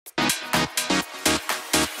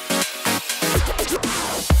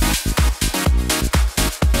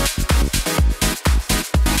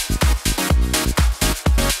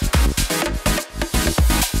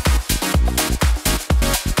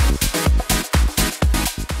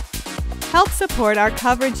Help support our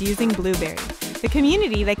coverage using Blueberry, the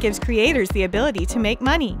community that gives creators the ability to make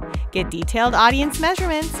money, get detailed audience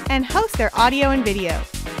measurements, and host their audio and video.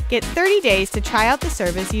 Get 30 days to try out the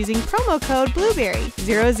service using promo code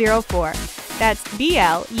Blueberry004. That's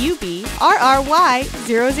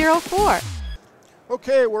BLUBRRY004.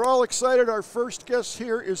 Okay, we're all excited. Our first guest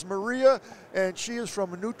here is Maria, and she is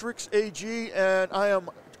from Nutrix AG, and I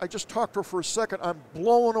just talked to her for a second. I'm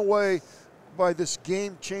blown away by this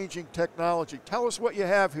game-changing technology. Tell us what you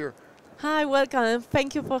have here. Hi, welcome.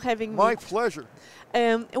 Thank you for having me. My pleasure.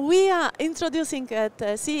 We are introducing at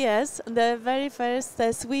CES the very first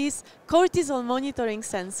Swiss cortisol monitoring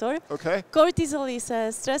sensor. Okay. Cortisol is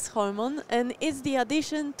a stress hormone, and it's the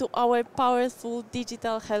addition to our powerful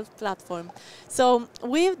digital health platform. So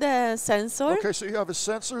with the sensor... Okay, so you have a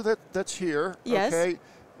sensor that's here. Yes. Okay.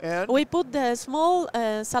 And we put the small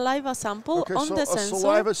saliva sample on the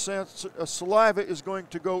sensor. A saliva is going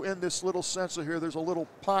to go in this little sensor here. There's a little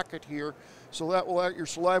pocket here. So that will, your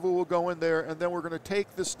saliva will go in there, and then we're going to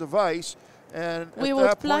take this device, and we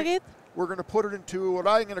will plug it. We're going to put it into what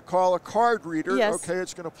I'm going to call a card reader. Yes. Okay,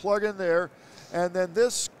 it's going to plug in there, and then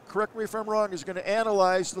this, correct me if I'm wrong, is going to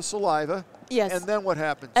analyze the saliva. Yes. And then what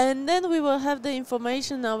happens? And then we will have the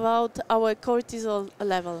information about our cortisol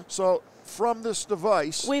level. So from this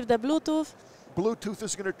device, with the Bluetooth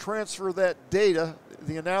is going to transfer that data,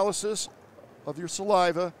 the analysis of your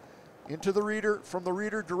saliva, into the reader, from the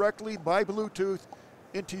reader directly by Bluetooth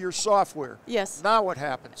into your software. Yes. Now what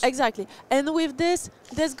happens? Exactly. And with this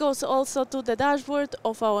goes also to the dashboard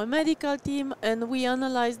of our medical team, and we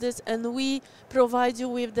analyze this and we provide you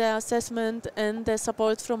with the assessment and the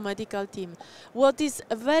support from medical team. What is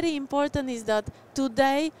very important is that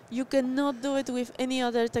today you cannot do it with any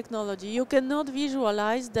other technology. You cannot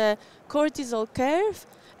visualize the cortisol curve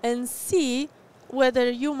and see whether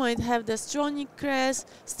you might have the chronic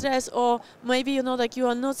stress, or maybe like you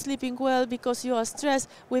are not sleeping well because you are stressed.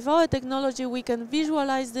 With our technology, we can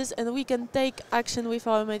visualize this and we can take action with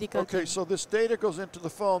our medical team. Okay, so this data goes into the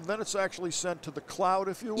phone, then it's actually sent to the cloud,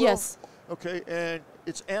 if you will? Yes. Okay, and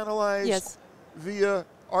it's analyzed yes. via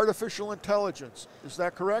artificial intelligence. Is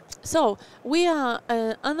that correct? So we are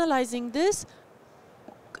analyzing this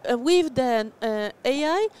with the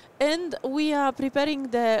AI, and we are preparing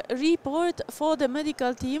the report for the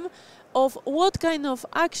medical team of what kind of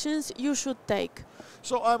actions you should take.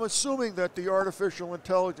 So I'm assuming that the artificial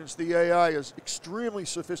intelligence, the AI, is extremely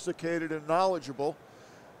sophisticated and knowledgeable,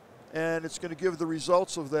 and it's going to give the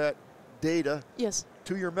results of that data yes.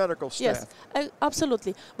 to your medical staff. Yes,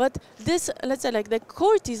 absolutely. But this, let's say, like the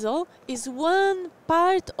cortisol is one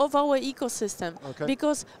part of our ecosystem, okay.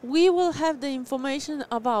 because we will have the information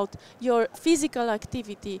about your physical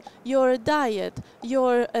activity, your diet,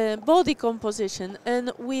 your body composition,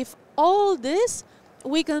 and with all this,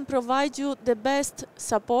 we can provide you the best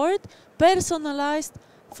support, personalized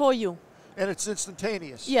for you. And it's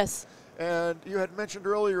instantaneous. Yes. And you had mentioned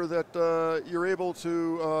earlier that you're able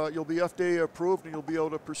to, you'll be FDA approved and you'll be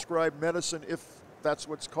able to prescribe medicine if that's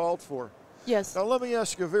what's called for. Yes. Now let me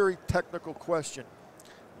ask you a very technical question.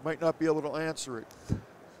 You might not be able to answer it.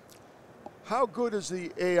 How good is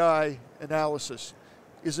the AI analysis?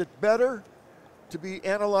 Is it better to be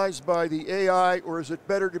analyzed by the AI, or is it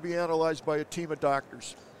better to be analyzed by a team of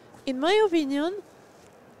doctors? In my opinion,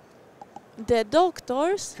 the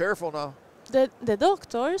doctors... Careful now. The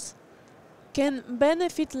doctors can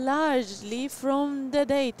benefit largely from the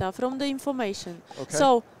data, from the information. Okay.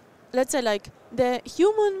 So let's say like the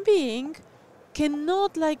human being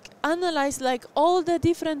cannot like analyze like all the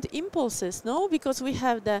different impulses, no? Because we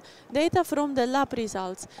have the data from the lab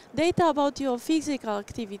results, data about your physical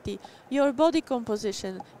activity, your body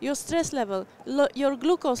composition, your stress level, your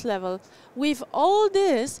glucose level. With all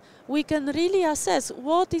this, we can really assess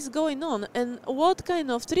what is going on and what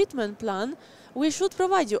kind of treatment plan we should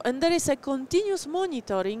provide you. And there is a continuous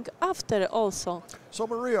monitoring after also. So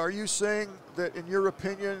Maria, are you saying that in your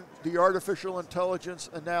opinion, the artificial intelligence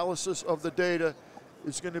analysis of the data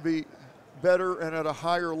is going to be better and at a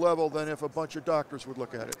higher level than if a bunch of doctors would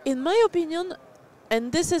look at it? In my opinion,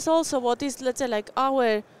 and this is also what is, let's say, like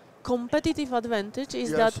our competitive advantage,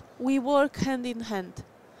 is yes. that we work hand in hand.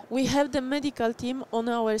 We have the medical team on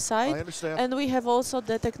our side, I understand. And we have also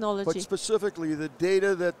the technology. But specifically the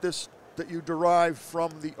data that you derive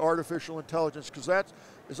from the artificial intelligence, because that's,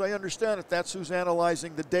 as I understand it, that's who's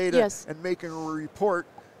analyzing the data yes. and making a report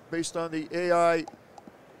based on the AI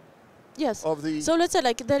yes. of the... So let's say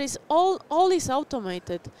like there is all is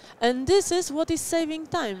automated, and this is what is saving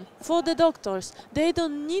time for the doctors. They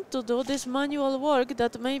don't need to do this manual work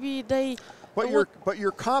that maybe they... But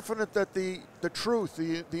you're confident that the truth,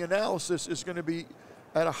 the analysis is going to be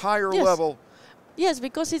at a higher Yes. level. Yes,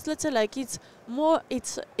 because it's, let's say, like it's more,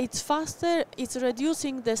 it's faster, it's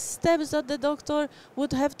reducing the steps that the doctor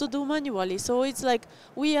would have to do manually. So it's like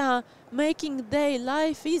we are making their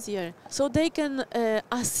life easier, so they can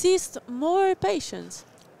assist more patients.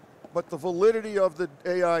 But the validity of the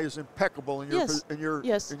AI is impeccable in your Yes.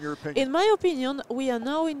 Yes. in your opinion. In my opinion, we are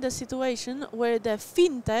now in the situation where the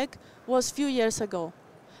fintech was few years ago.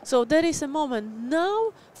 So there is a moment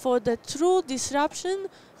now for the true disruption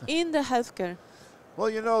in the healthcare. Well,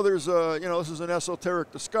 there's this is an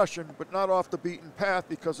esoteric discussion, but not off the beaten path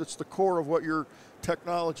because it's the core of what your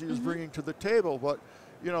technology is bringing to the table. But,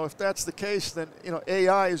 if that's the case, then,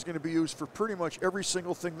 AI is going to be used for pretty much every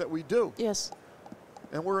single thing that we do. Yes.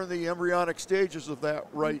 And we're in the embryonic stages of that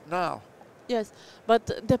right now. Yes,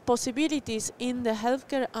 but the possibilities in the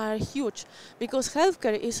healthcare are huge, because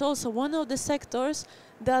healthcare is also one of the sectors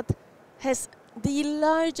that has the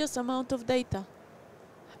largest amount of data.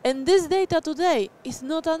 And this data today is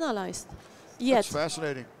not analyzed yet. That's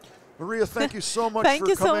fascinating. Maria, thank you so much Thank for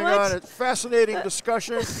you so coming much. on. It's fascinating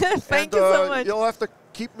discussion. Thank and, you so much. You'll have to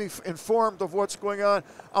keep me informed of what's going on.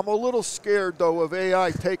 I'm a little scared, though, of AI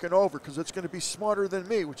taking over because it's going to be smarter than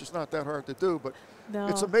me, which is not that hard to do. But No.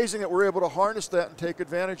 it's amazing that we're able to harness that and take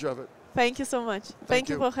advantage of it. Thank you so much. Thank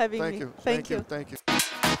you for having me. Thank you. Thank you.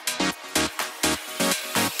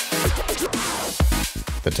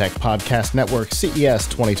 The Tech Podcast Network CES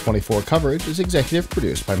 2024 coverage is executive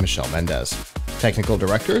produced by Michelle Mendez. Technical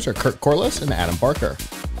directors are Kurt Corliss and Adam Barker.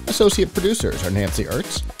 Associate producers are Nancy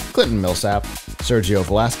Ertz, Clinton Millsap, Sergio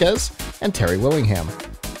Velasquez, and Terry Willingham.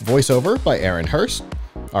 Voiceover by Aaron Hurst.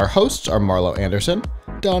 Our hosts are Marlo Anderson,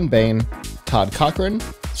 Don Bain, Todd Cochran,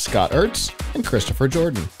 Scott Ertz, and Christopher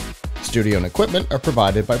Jordan. Studio and equipment are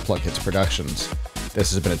provided by PLUGHITZ Productions.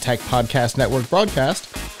 This has been a Tech Podcast Network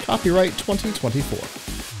broadcast, copyright 2024.